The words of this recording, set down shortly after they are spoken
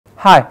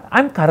Hi,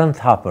 I'm Karan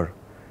Thapar.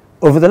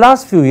 Over the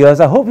last few years,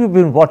 I hope you've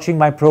been watching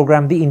my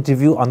program, The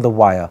Interview on the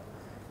Wire.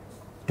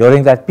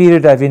 During that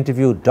period, I've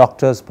interviewed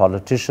doctors,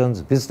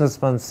 politicians,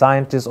 businessmen,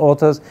 scientists,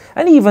 authors,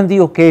 and even the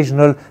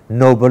occasional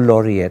Nobel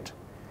laureate.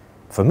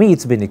 For me,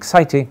 it's been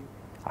exciting.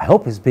 I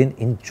hope it's been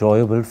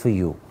enjoyable for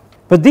you.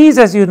 But these,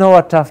 as you know,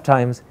 are tough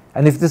times,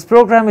 and if this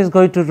program is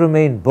going to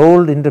remain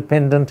bold,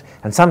 independent,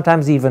 and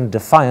sometimes even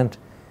defiant,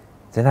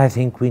 then I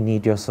think we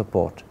need your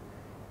support.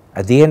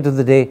 At the end of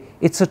the day,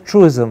 it's a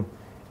truism,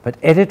 but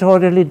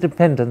editorial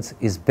independence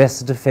is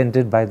best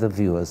defended by the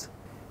viewers.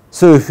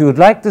 So if you would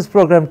like this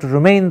program to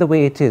remain the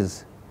way it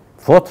is,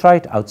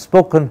 forthright,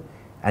 outspoken,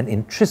 and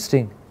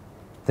interesting,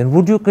 then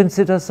would you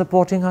consider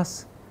supporting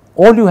us?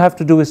 All you have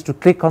to do is to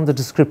click on the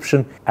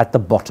description at the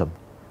bottom.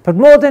 But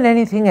more than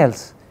anything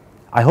else,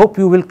 I hope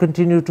you will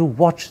continue to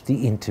watch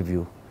the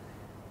interview.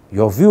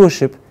 Your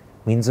viewership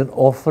means an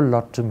awful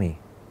lot to me.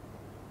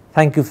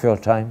 Thank you for your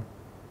time.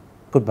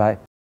 Goodbye.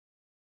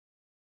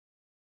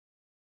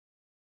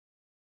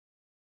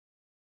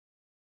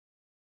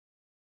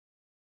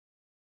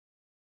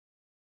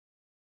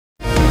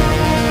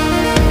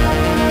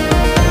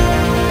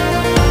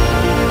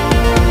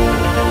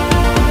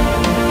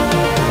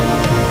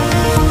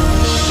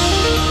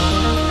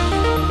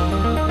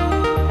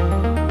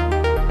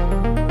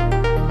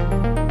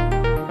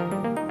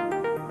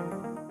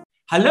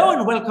 Hello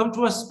and welcome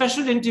to a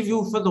special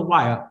interview for The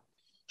Wire.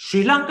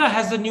 Sri Lanka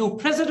has a new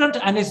president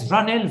and is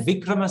Ranil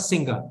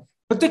Wickremesinghe.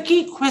 But the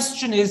key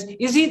question is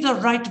he the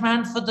right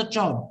man for the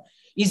job?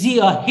 Is he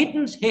a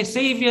hidden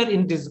savior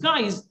in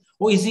disguise,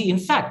 or is he in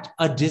fact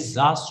a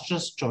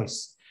disastrous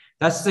choice?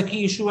 That's the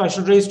key issue I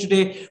shall raise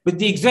today with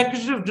the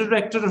Executive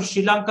Director of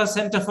Sri Lanka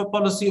Centre for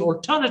Policy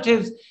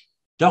Alternatives,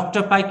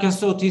 Dr.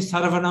 Paikasoti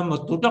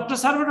Sarvanamuthu. Dr.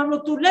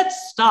 Sarvanamuthu,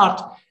 let's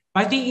start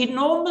by the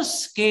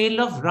enormous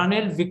scale of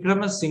Ranil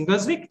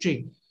Wickremesinghe's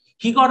victory.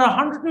 He got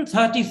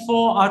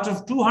 134 out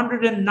of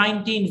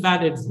 219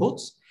 valid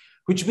votes,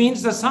 which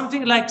means that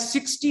something like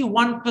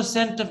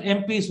 61% of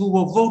MPs who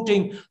were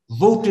voting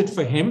voted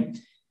for him.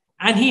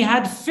 And he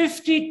had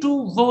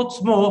 52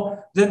 votes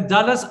more than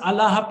Dallas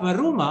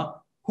Allahaperuma,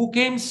 who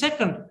came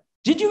second.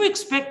 Did you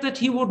expect that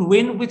he would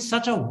win with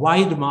such a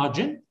wide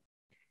margin?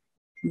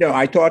 No,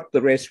 I thought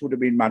the race would have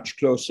been much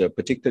closer,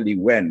 particularly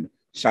when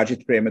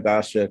Sajith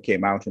Premadasa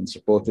came out and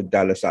supported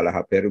Dallas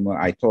Allahaperuma.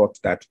 I thought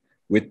that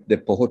with the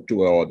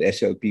Pohotua or the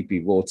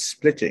SLPP votes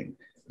splitting,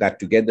 that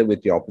together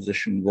with the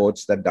opposition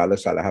votes, that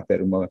Dallas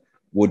Allahaperuma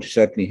would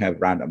certainly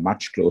have run a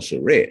much closer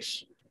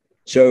race.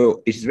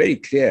 So it's very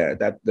clear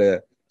that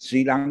the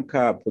Sri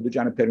Lanka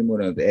Podujana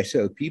Peramuna, the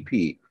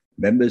SLPP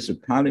members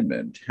of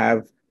parliament,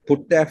 have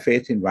put their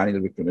faith in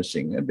Ranil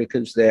Wickremesinghe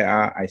because they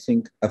are, I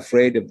think,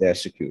 afraid of their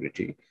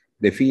security.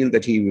 They feel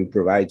that he will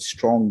provide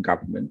strong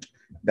government,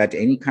 that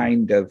any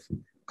kind of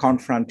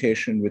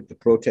confrontation with the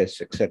protests,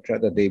 etc.,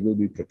 that they will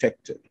be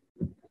protected.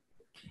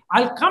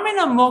 I'll come in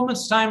a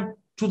moment's time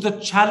to the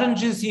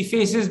challenges he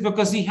faces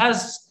because he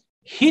has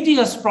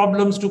hideous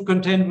problems to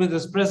contend with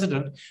as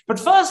president. But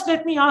first,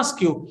 let me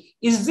ask you,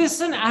 is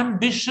this an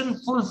ambition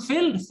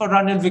fulfilled for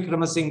Ranil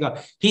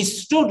Wickremesinghe? He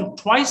stood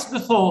twice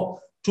before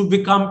to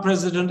become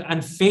president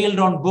and failed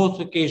on both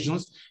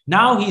occasions.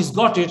 Now he's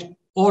got it,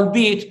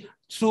 albeit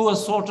through a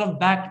sort of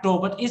back door.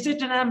 But is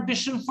it an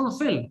ambition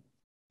fulfilled?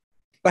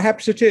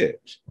 Perhaps it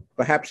is.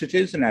 Perhaps it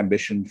is an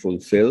ambition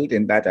fulfilled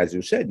in that, as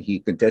you said, he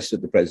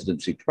contested the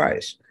presidency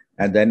twice.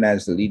 And then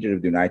as the leader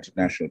of the United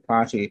National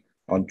Party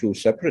on two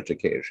separate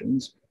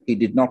occasions, he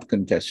did not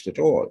contest at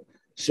all.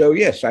 So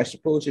yes, I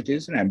suppose it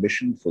is an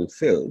ambition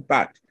fulfilled,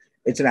 but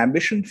it's an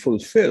ambition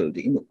fulfilled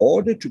in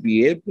order to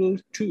be able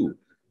to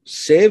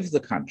save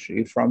the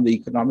country from the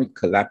economic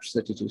collapse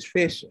that it is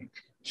facing.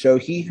 So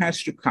he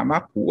has to come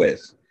up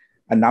with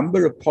a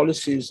number of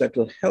policies that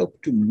will help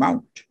to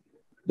mount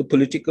the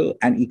political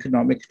and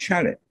economic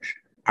challenge.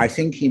 I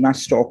think he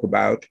must talk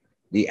about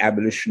the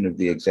abolition of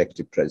the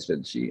executive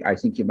presidency. I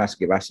think he must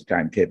give us a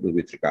timetable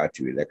with regard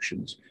to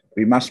elections.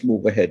 We must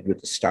move ahead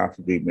with the staff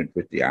agreement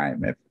with the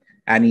IMF.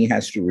 And he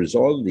has to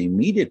resolve the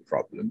immediate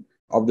problem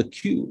of the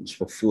queues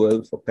for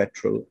fuel, for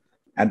petrol,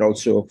 and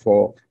also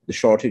for the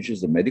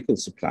shortages of medical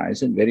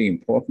supplies, and very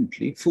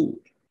importantly, food.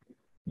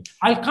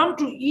 I'll come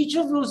to each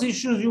of those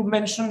issues you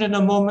mentioned in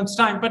a moment's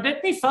time, but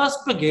let me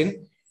first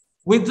begin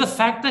with the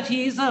fact that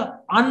he is an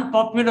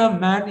unpopular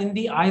man in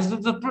the eyes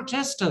of the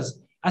protesters.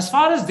 As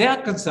far as they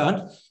are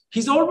concerned,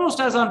 he's almost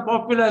as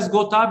unpopular as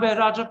Gotabaya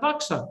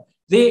Rajapaksa.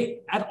 They,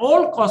 at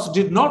all costs,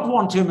 did not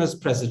want him as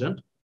president.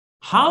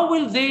 How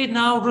will they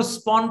now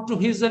respond to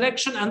his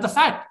election and the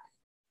fact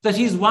that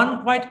he's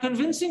won quite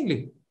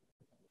convincingly?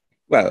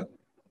 Well,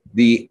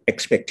 the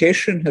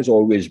expectation has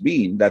always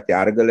been that the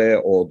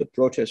Aragale or the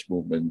protest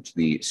movement,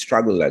 the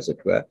struggle, as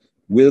it were,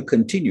 will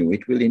continue.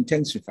 It will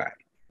intensify.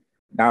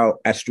 Now,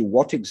 as to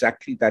what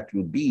exactly that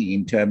will be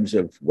in terms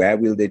of where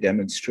will they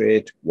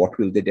demonstrate, what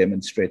will they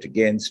demonstrate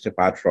against,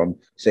 apart from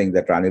saying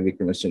that Ranil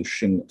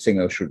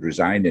Wickremesinghe should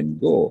resign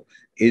and go,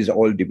 is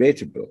all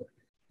debatable.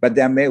 But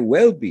there may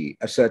well be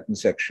a certain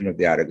section of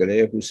the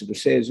Aragale who sort of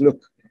says,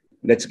 look,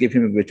 let's give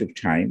him a bit of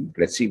time.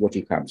 Let's see what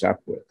he comes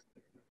up with.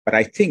 But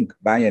I think,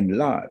 by and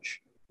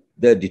large,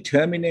 the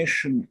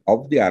determination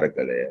of the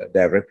Aragalaya,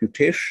 their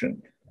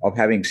reputation of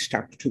having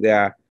stuck to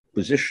their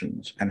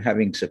positions and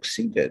having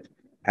succeeded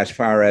as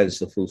far as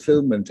the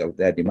fulfillment of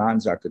their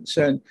demands are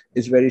concerned,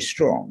 is very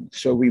strong.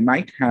 So we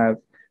might have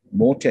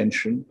more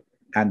tension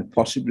and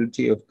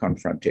possibility of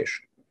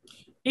confrontation.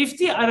 If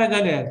the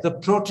Aragalaya, the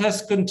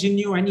protests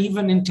continue and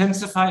even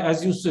intensify,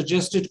 as you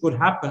suggested could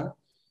happen,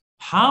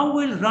 how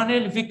will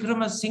Ranil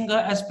Wickremesinghe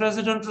as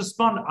president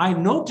respond? I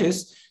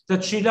notice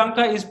that Sri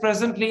Lanka is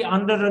presently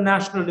under a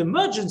national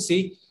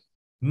emergency.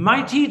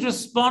 Might he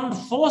respond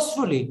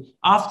forcefully?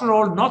 After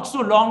all, not so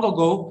long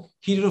ago,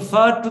 he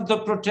referred to the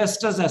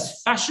protesters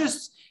as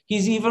fascists.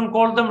 He's even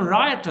called them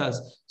rioters.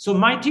 So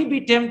might he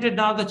be tempted,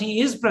 now that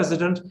he is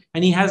president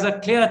and he has a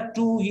clear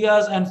 2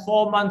 years and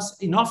 4 months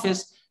in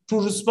office,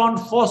 to respond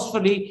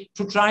forcefully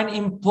to try and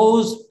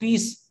impose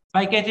peace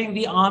by getting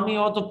the army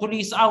or the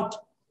police out?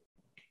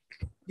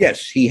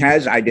 Yes, he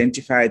has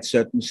identified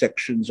certain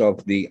sections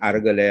of the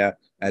Aragalaya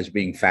as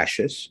being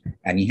fascist,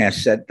 and he has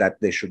said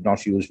that they should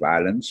not use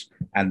violence,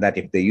 and that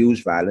if they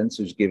use violence,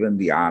 has given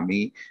the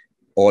army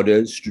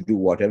orders to do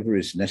whatever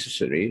is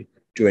necessary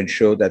to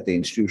ensure that the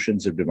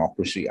institutions of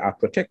democracy are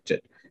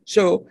protected.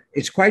 So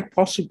it's quite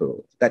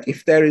possible that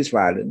if there is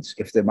violence,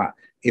 if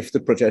the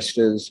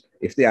protesters,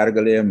 if the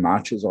Aragalaya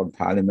marches on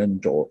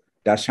parliament or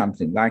does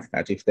something like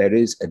that, if there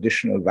is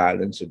additional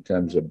violence in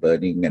terms of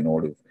burning and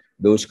all of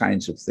those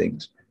kinds of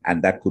things,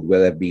 and that could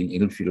well have been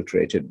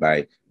infiltrated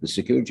by the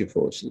security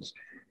forces,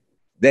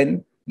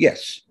 then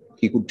yes,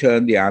 he could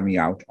turn the army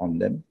out on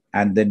them,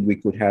 and then we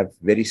could have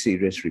very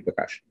serious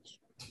repercussions.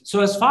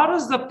 So as far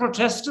as the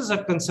protesters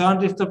are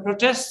concerned, if the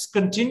protests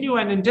continue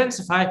and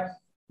intensify,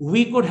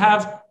 we could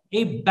have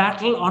a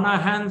battle on our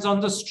hands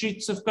on the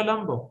streets of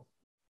Colombo.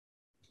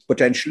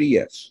 Potentially,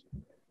 yes.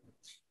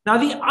 Now,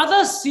 the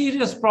other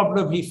serious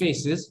problem he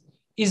faces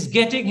is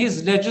getting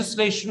his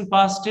legislation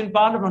passed in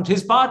parliament.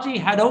 His party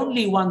had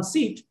only 1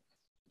 seat.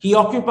 He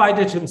occupied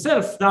it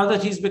himself. Now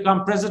that he's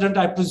become president,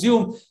 I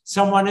presume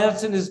someone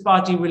else in his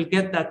party will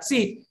get that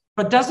seat.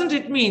 But doesn't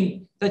it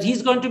mean that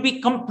he's going to be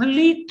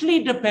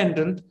completely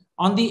dependent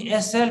on the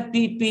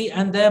SLPP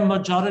and their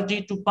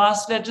majority to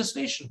pass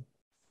legislation?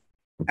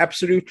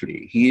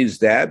 Absolutely. He is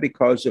there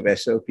because of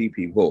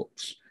SLPP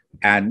votes.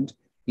 And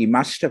he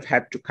must have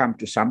had to come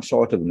to some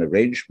sort of an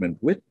arrangement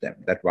with them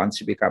that once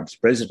he becomes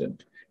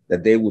president,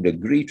 that they would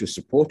agree to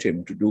support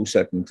him to do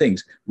certain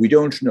things. We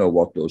don't know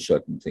what those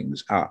certain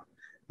things are.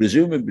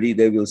 Presumably,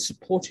 they will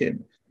support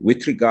him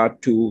with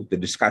regard to the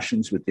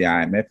discussions with the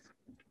IMF,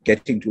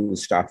 getting to a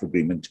staff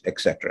agreement,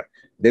 etc.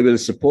 They will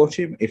support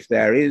him if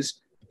there is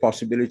the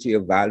possibility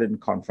of violent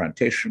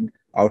confrontation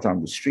out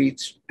on the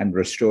streets and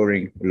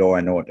restoring law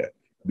and order.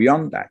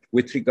 Beyond that,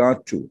 with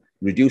regard to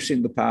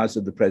reducing the powers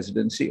of the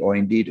presidency or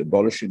indeed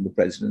abolishing the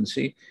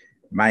presidency,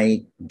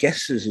 my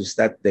guess is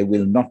that they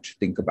will not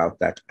think about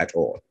that at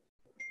all.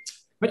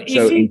 But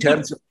so in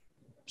terms of...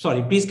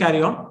 Sorry, please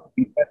carry on.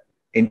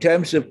 In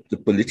terms of the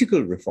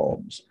political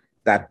reforms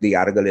that the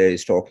Aragalaya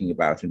is talking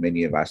about, and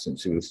many of us in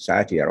civil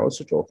society are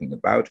also talking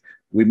about,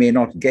 we may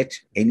not get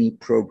any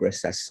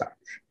progress as such.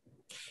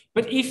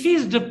 But if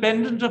he's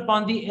dependent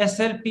upon the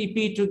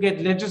SLPP to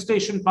get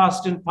legislation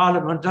passed in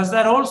parliament, does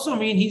that also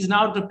mean he's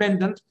now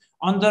dependent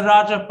on the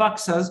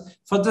Rajapaksas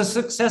for the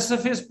success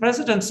of his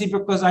presidency?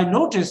 Because I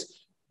noticed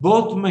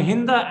both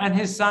Mahinda and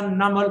his son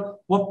Namal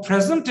were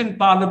present in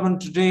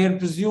parliament today and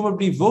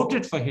presumably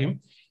voted for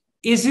him.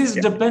 Is his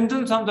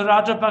dependence on the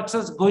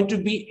Rajapaksas going to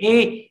be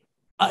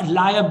a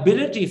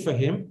liability for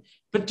him,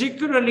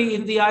 particularly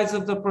in the eyes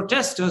of the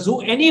protesters,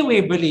 who anyway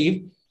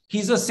believe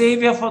he's a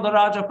savior for the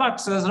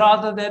Rajapaksas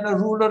rather than a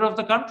ruler of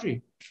the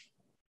country?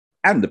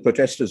 And the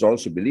protesters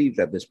also believe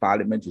that this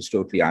parliament is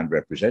totally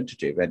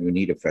unrepresentative and we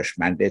need a fresh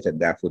mandate, and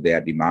therefore they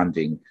are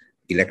demanding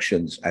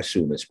elections as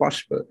soon as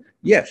possible.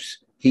 Yes,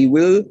 he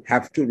will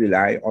have to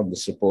rely on the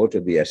support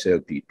of the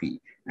SLPP.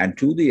 And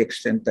to the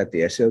extent that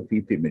the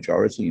SLPP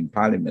majority in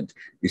parliament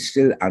is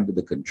still under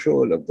the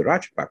control of the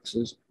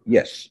Rajapaksas,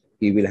 yes,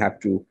 he will have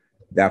to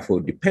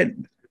therefore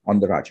depend on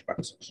the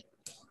Rajapaksas.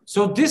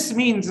 So this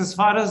means, as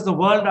far as the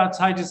world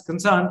outside is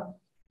concerned,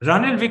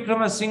 Ranil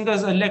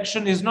Wickremesinghe's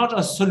election is not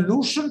a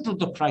solution to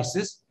the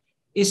crisis.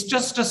 It's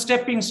just a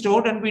stepping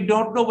stone, and we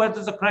don't know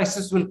whether the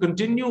crisis will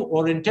continue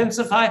or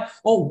intensify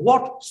or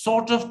what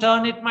sort of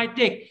turn it might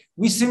take.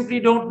 We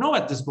simply don't know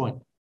at this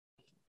point.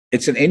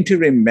 It's an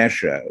interim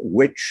measure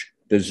which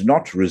does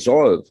not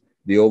resolve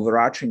the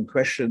overarching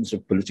questions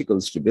of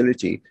political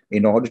stability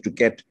in order to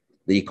get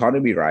the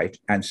economy right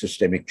and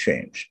systemic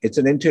change. It's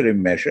an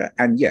interim measure,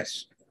 and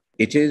yes,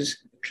 it is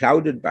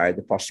clouded by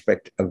the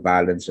prospect of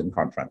violence and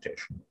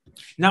confrontation.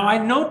 Now, I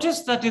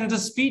noticed that in the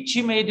speech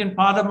he made in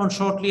Parliament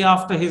shortly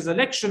after his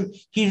election,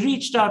 he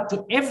reached out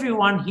to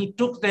everyone. He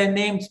took their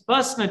names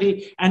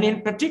personally, and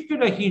in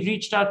particular, he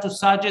reached out to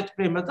Sajith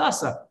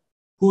Premadasa,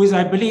 who is,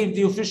 I believe,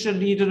 the official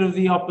leader of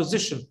the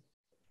opposition.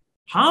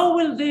 How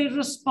will they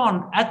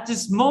respond at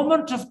this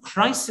moment of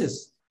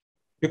crisis?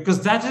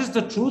 Because that is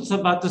the truth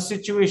about the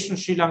situation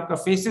Sri Lanka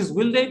faces.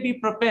 Will they be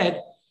prepared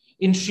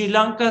in Sri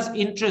Lanka's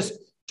interest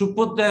to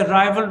put their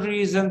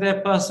rivalries and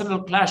their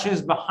personal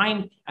clashes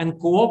behind and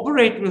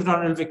cooperate with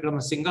Ranil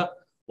Wickremesinghe?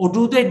 Or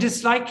do they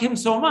dislike him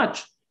so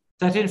much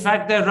that in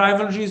fact their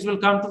rivalries will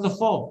come to the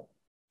fore?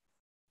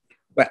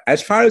 But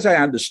as far as I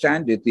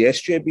understand it, the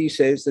SJB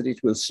says that it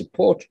will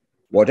support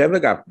whatever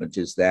government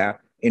is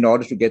there in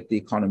order to get the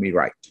economy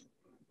right.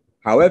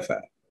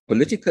 However,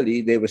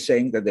 politically, they were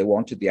saying that they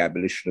wanted the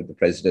abolition of the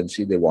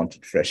presidency, they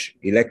wanted fresh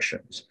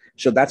elections.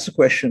 So that's a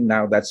question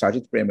now that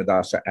Sajith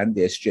Premadasa and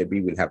the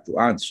SJB will have to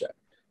answer.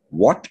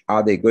 What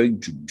are they going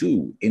to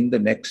do in the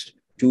next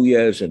 2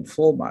 years and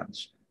 4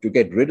 months to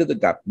get rid of the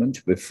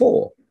government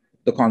before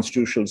the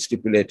constitutional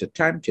stipulated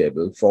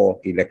timetable for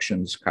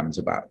elections comes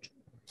about?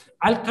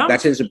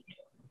 That is a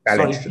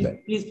challenge to them.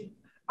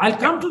 I'll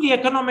come to the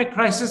economic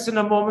crisis in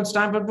a moment's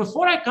time, but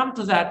before I come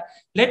to that,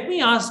 let me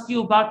ask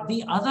you about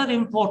the other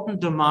important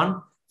demand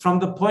from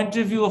the point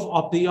of view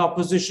of the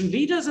opposition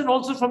leaders and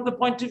also from the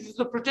point of view of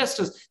the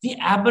protesters, the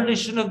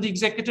abolition of the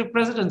executive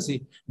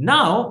presidency.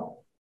 Now,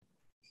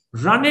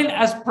 Ranil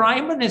as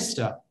prime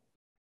minister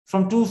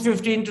from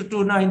 2015 to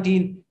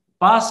 2019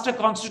 passed a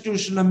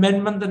constitutional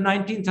amendment, the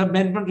 19th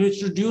Amendment,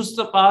 which reduced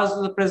the powers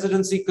of the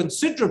presidency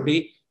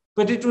considerably,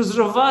 but it was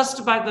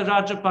reversed by the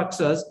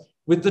Rajapaksas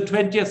with the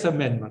 20th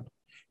Amendment.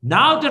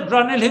 Now that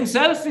Ranil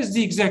himself is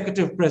the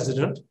executive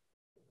president,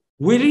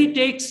 will he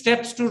take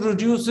steps to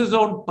reduce his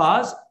own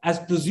powers, as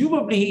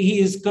presumably he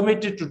is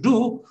committed to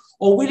do,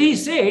 or will he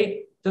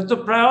say that the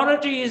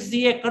priority is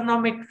the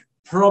economic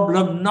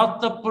problem,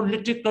 not the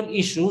political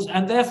issues,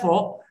 and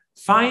therefore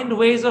find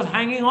ways of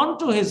hanging on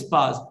to his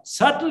powers?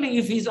 Certainly,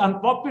 if he's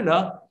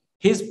unpopular,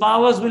 his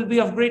powers will be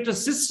of great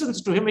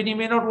assistance to him and he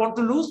may not want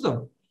to lose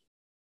them.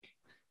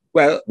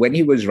 Well, when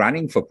he was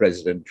running for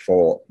president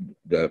for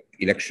the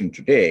election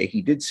today,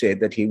 he did say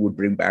that he would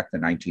bring back the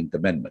 19th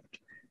Amendment.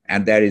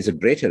 And there is a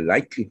greater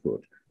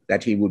likelihood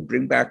that he would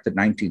bring back the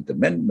 19th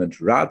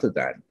Amendment rather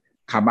than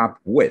come up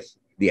with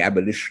the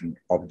abolition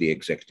of the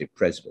executive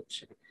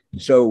presidency.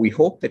 So we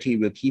hope that he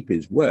will keep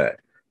his word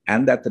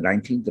and that the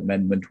 19th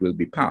Amendment will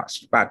be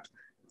passed. But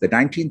the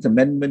 19th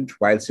Amendment,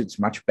 whilst it's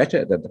much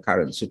better than the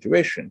current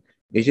situation,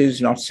 it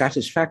is not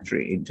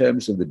satisfactory in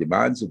terms of the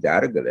demands of the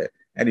Aragale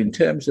and in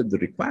terms of the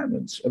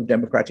requirements of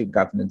democratic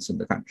governance in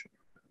the country.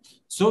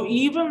 So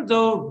even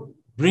though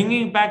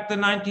bringing back the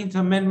 19th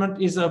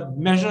Amendment is a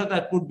measure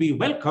that would be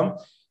welcome,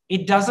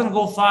 it doesn't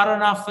go far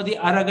enough for the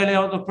Aragale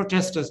or the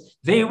protesters.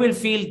 They will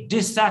feel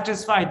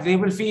dissatisfied. They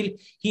will feel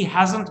he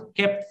hasn't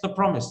kept the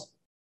promise.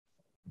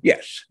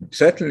 Yes,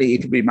 certainly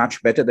it will be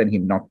much better than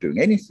him not doing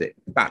anything.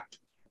 But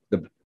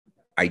the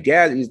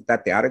idea is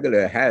that the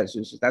Aragale has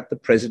is that the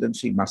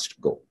presidency must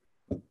go.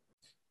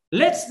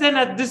 Let's then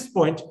at this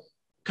point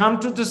come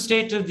to the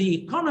state of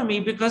the economy,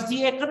 because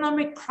the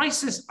economic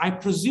crisis, I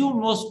presume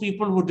most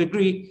people would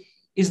agree,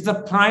 is the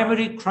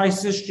primary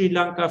crisis Sri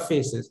Lanka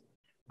faces.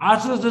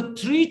 Out of the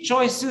three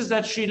choices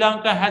that Sri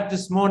Lanka had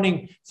this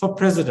morning for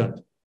president,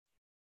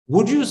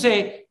 would you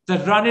say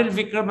that Ranil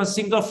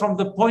Wickremesinghe, from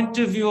the point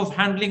of view of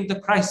handling the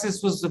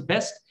crisis, was the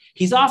best?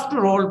 He's,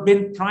 after all,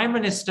 been prime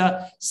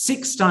minister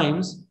 6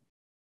 times.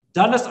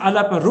 Dallas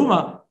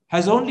Alaparuma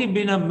has only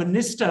been a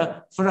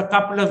minister for a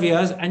couple of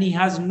years, and he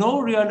has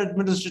no real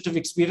administrative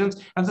experience.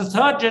 And the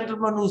third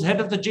gentleman, who's head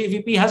of the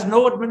JVP, has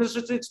no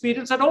administrative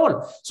experience at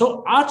all.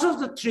 So out of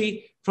the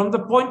three, from the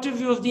point of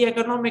view of the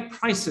economic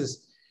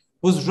crisis,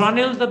 was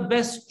Ranil the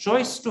best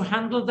choice to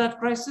handle that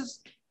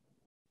crisis?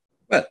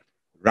 Well,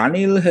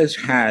 Ranil has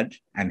had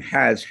and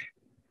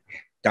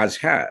does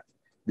have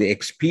the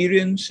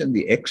experience and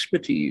the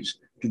expertise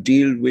to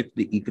deal with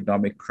the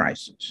economic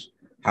crisis.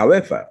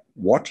 However,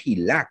 what he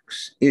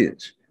lacks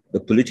is the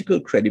political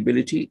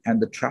credibility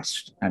and the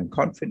trust and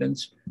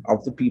confidence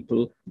of the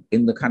people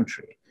in the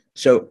country.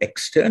 So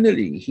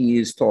externally, he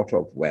is thought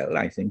of well,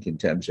 I think, in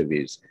terms of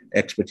his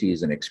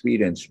expertise and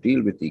experience to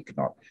deal with the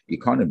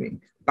economy.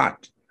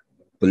 But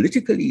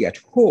politically at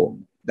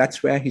home,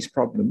 that's where his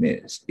problem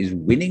is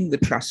winning the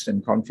trust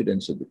and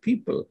confidence of the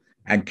people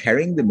and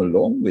carrying them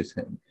along with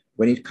him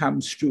when it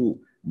comes to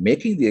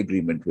making the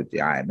agreement with the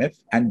IMF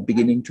and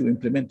beginning to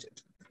implement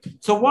it.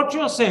 So what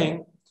you're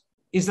saying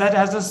is that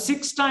as a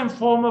 6-time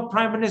former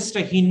prime minister,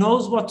 he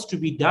knows what's to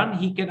be done.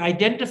 He can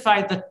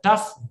identify the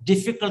tough,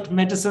 difficult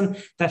medicine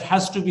that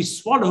has to be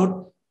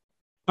swallowed,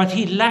 but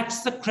he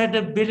lacks the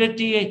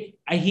credibility,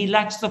 he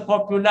lacks the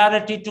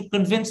popularity to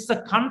convince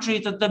the country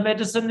that the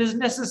medicine is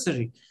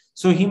necessary.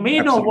 So he may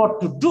know what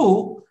to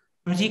do,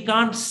 but he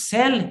can't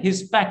sell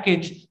his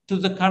package to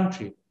the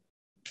country.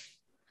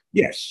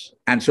 Yes,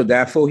 and so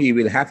therefore he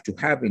will have to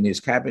have in his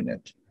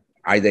cabinet,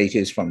 either it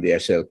is from the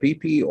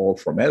SLPP or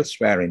from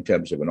elsewhere in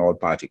terms of an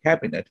all-party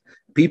cabinet,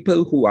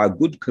 people who are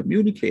good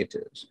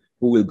communicators,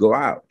 who will go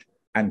out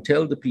and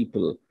tell the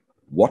people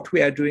what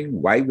we are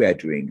doing, why we are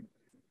doing,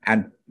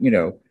 and,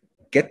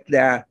 get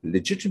their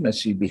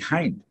legitimacy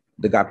behind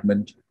the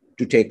government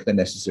to take the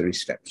necessary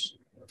steps.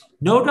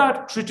 No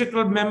doubt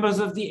critical members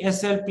of the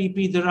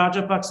SLPP, the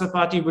Rajapaksa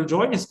party, will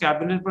join his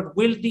cabinet, but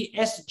will the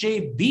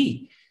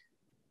SJB,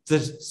 the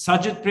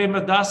Sajid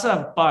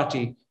Premadasa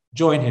party,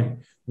 join him?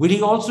 Will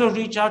he also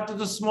reach out to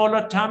the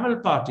smaller Tamil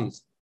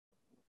parties?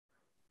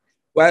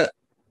 Well,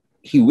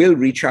 he will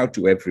reach out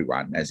to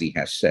everyone, as he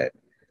has said,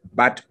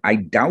 but I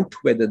doubt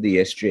whether the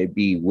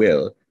SJB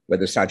will,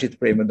 whether Sajid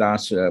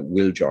Premadasa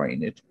will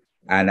join it,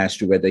 and as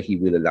to whether he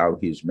will allow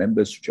his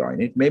members to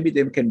join it. Maybe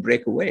they can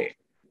break away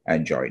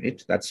and join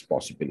it. That's a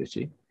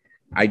possibility.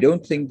 I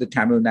don't think the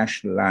Tamil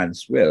National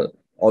Alliance will,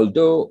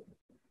 although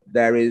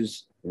there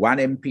is one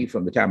MP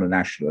from the Tamil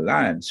National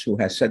Alliance who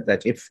has said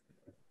that if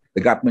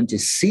the government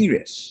is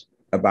serious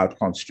about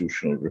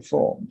constitutional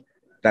reform,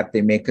 that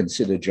they may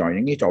consider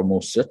joining it, or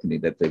most certainly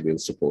that they will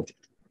support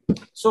it.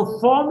 So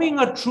forming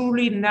a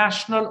truly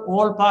national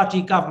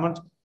all-party government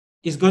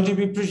is going to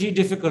be pretty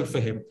difficult for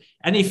him.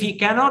 And if he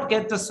cannot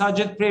get the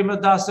Sajid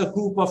Premadasa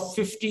group of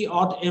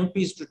 50-odd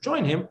MPs to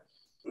join him,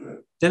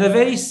 then a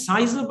very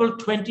sizable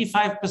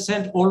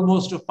 25%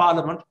 almost of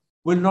parliament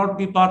will not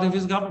be part of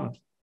his government.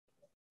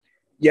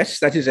 Yes,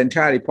 that is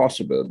entirely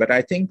possible. But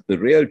I think the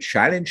real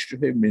challenge to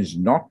him is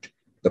not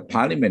the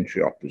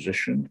parliamentary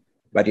opposition,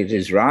 but it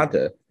is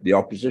rather the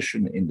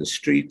opposition in the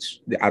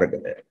streets, the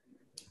Aragale.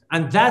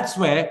 And that's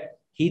where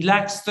he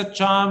lacks the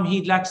charm,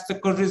 he lacks the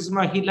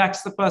charisma, he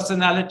lacks the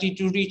personality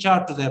to reach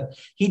out to them.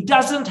 He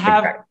doesn't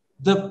have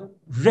the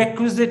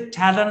requisite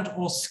talent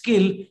or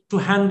skill to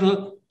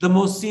handle the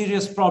most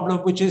serious problem,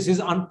 which is his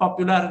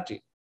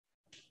unpopularity.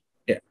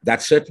 Yeah,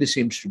 that certainly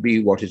seems to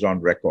be what is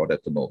on record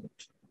at the moment.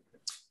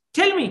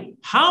 Tell me,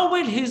 how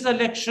will his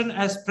election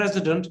as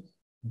president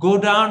go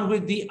down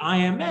with the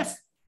IMF?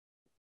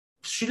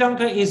 Sri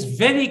Lanka is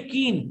very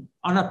keen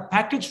on a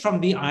package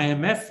from the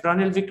IMF.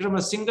 Ranil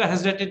Wickremesinghe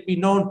has let it be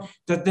known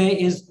that there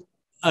is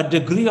a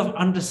degree of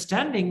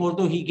understanding,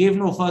 although he gave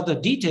no further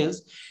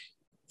details.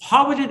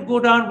 How will it go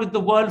down with the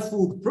World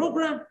Food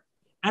Programme?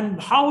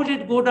 And how will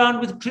it go down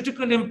with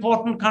critical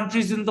important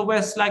countries in the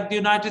West like the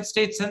United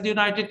States and the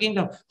United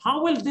Kingdom?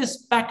 How will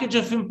this package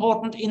of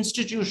important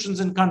institutions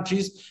and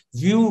countries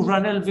view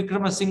Ranil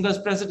Wickremesinghe's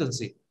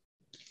presidency?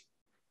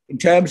 In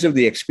terms of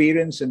the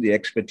experience and the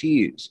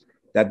expertise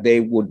that they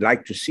would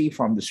like to see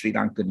from the Sri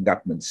Lankan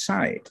government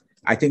side,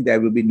 I think there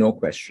will be no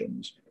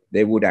questions.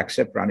 They would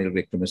accept Ranil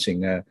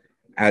Wickremesinghe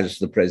as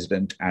the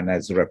president and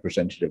as the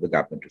representative of the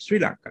government of Sri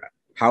Lanka.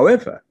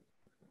 However,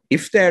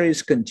 if there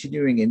is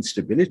continuing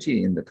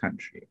instability in the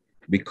country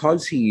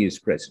because he is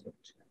president,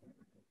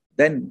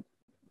 then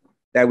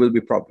there will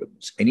be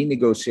problems. Any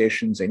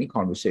negotiations, any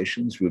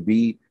conversations will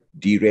be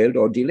derailed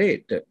or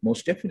delayed,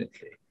 most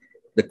definitely.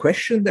 The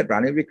question that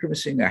Ranil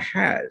Wickremesinghe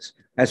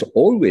has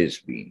always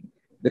been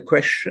the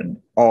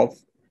question of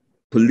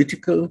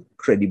political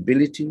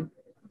credibility,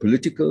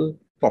 political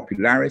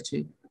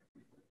popularity,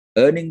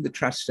 earning the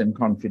trust and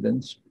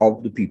confidence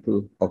of the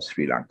people of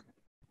Sri Lanka.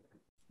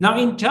 Now,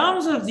 in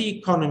terms of the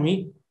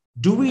economy,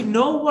 do we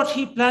know what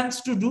he plans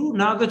to do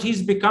now that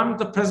he's become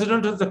the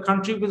president of the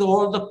country with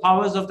all the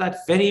powers of that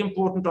very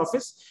important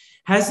office?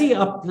 Has he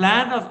a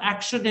plan of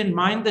action in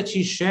mind that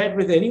he shared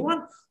with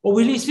anyone? Or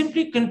will he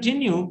simply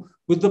continue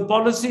with the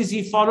policies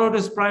he followed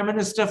as prime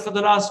minister for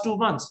the last 2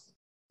 months?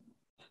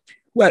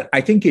 Well, I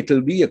think it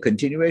will be a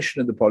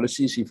continuation of the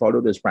policies he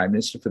followed as prime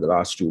minister for the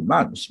last 2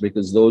 months,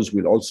 because those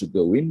will also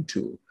go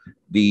into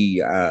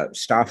the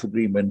staff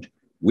agreement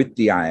with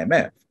the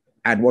IMF.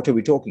 And what are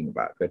we talking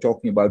about? We're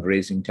talking about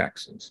raising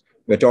taxes.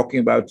 We're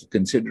talking about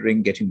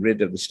considering getting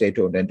rid of the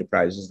state-owned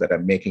enterprises that are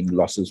making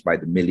losses by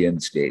the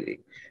millions daily.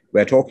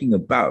 We're talking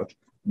about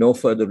no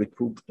further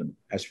recruitment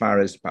as far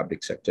as the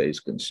public sector is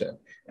concerned.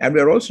 And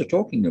we're also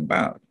talking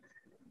about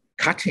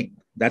cutting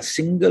that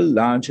single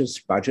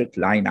largest budget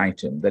line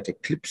item that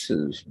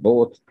eclipses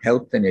both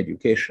health and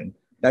education,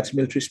 that's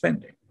military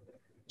spending.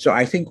 So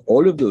I think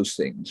all of those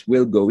things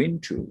will go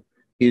into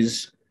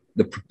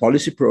the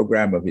policy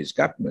program of his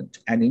government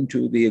and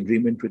into the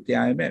agreement with the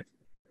IMF.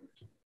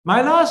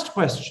 My last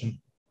question.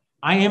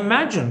 I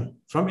imagine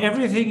from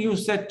everything you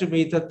said to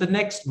me that the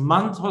next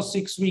month or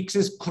 6 weeks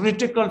is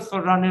critical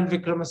for Ranil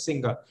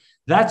Wickremesinghe.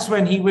 That's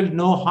when he will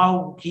know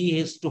how he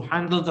is to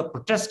handle the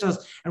protesters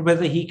and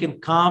whether he can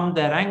calm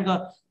their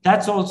anger.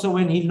 That's also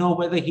when he'll know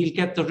whether he'll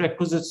get the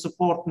requisite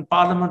support in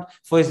parliament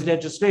for his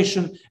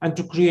legislation and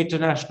to create a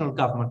national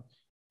government.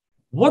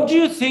 What do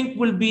you think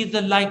will be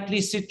the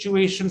likely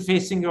situation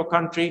facing your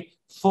country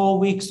 4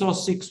 weeks or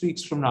 6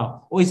 weeks from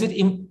now? Or is it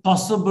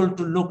impossible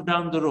to look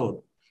down the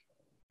road?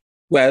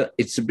 Well,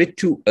 it's a bit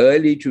too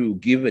early to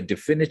give a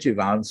definitive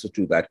answer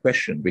to that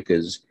question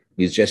because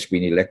he's just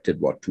been elected,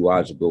 2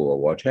 hours ago or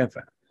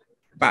whatever.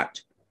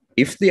 But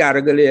if the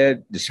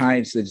Aragale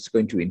decides that it's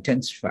going to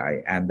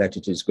intensify and that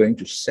it is going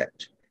to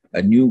set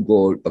a new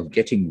goal of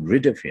getting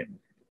rid of him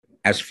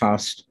as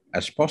fast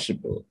as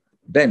possible,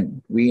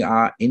 then we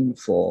are in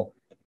for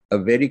a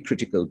very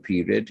critical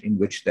period in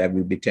which there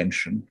will be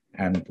tension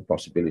and the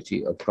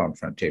possibility of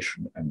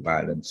confrontation and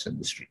violence in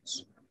the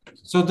streets.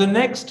 So the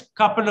next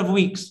couple of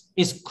weeks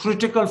is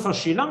critical for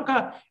Sri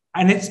Lanka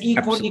And it's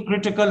equally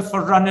critical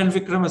for Ranil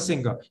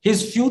Wickremesinghe.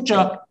 His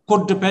future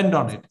could depend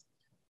on it.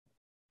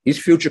 His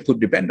future could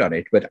depend on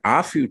it, but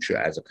our future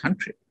as a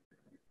country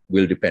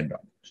will depend on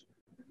it.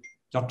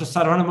 Dr.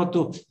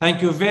 Sarvanamuthu,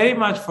 thank you very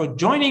much for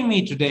joining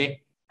me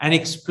today and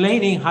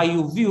explaining how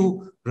you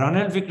view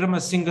Ranil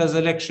Wickremesinghe's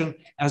election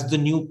as the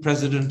new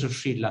president of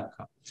Sri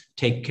Lanka.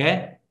 Take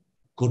care.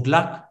 Good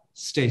luck.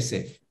 Stay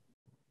safe.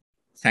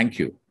 Thank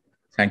you.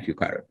 Thank you,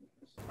 Karan.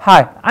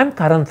 Hi, I'm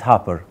Karan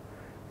Thapar.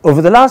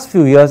 Over the last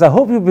few years, I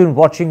hope you've been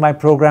watching my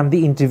program,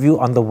 The Interview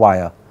on the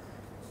Wire.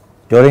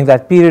 During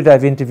that period,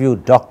 I've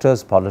interviewed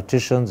doctors,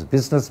 politicians,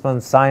 businessmen,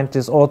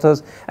 scientists,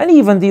 authors, and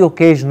even the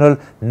occasional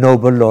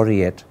Nobel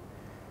laureate.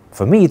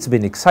 For me, it's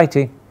been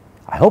exciting.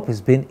 I hope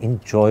it's been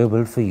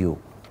enjoyable for you.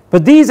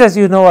 But these, as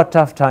you know, are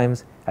tough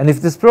times, and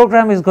if this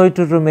program is going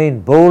to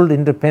remain bold,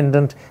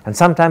 independent, and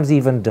sometimes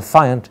even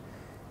defiant,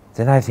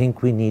 then I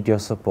think we need your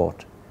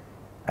support.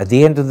 At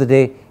the end of the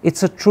day,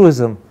 it's a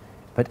truism,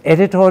 but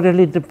editorial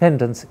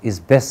independence is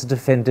best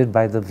defended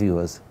by the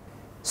viewers.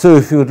 So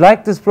if you would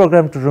like this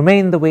program to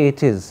remain the way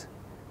it is,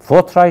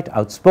 forthright,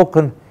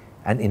 outspoken,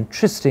 and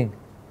interesting,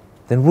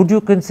 then would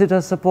you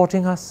consider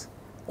supporting us?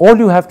 All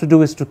you have to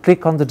do is to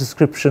click on the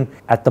description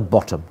at the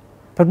bottom.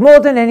 But more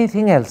than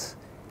anything else,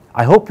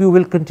 I hope you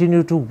will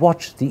continue to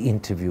watch the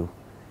interview.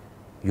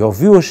 Your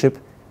viewership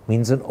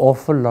means an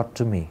awful lot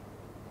to me.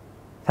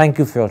 Thank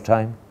you for your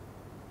time.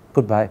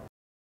 Goodbye.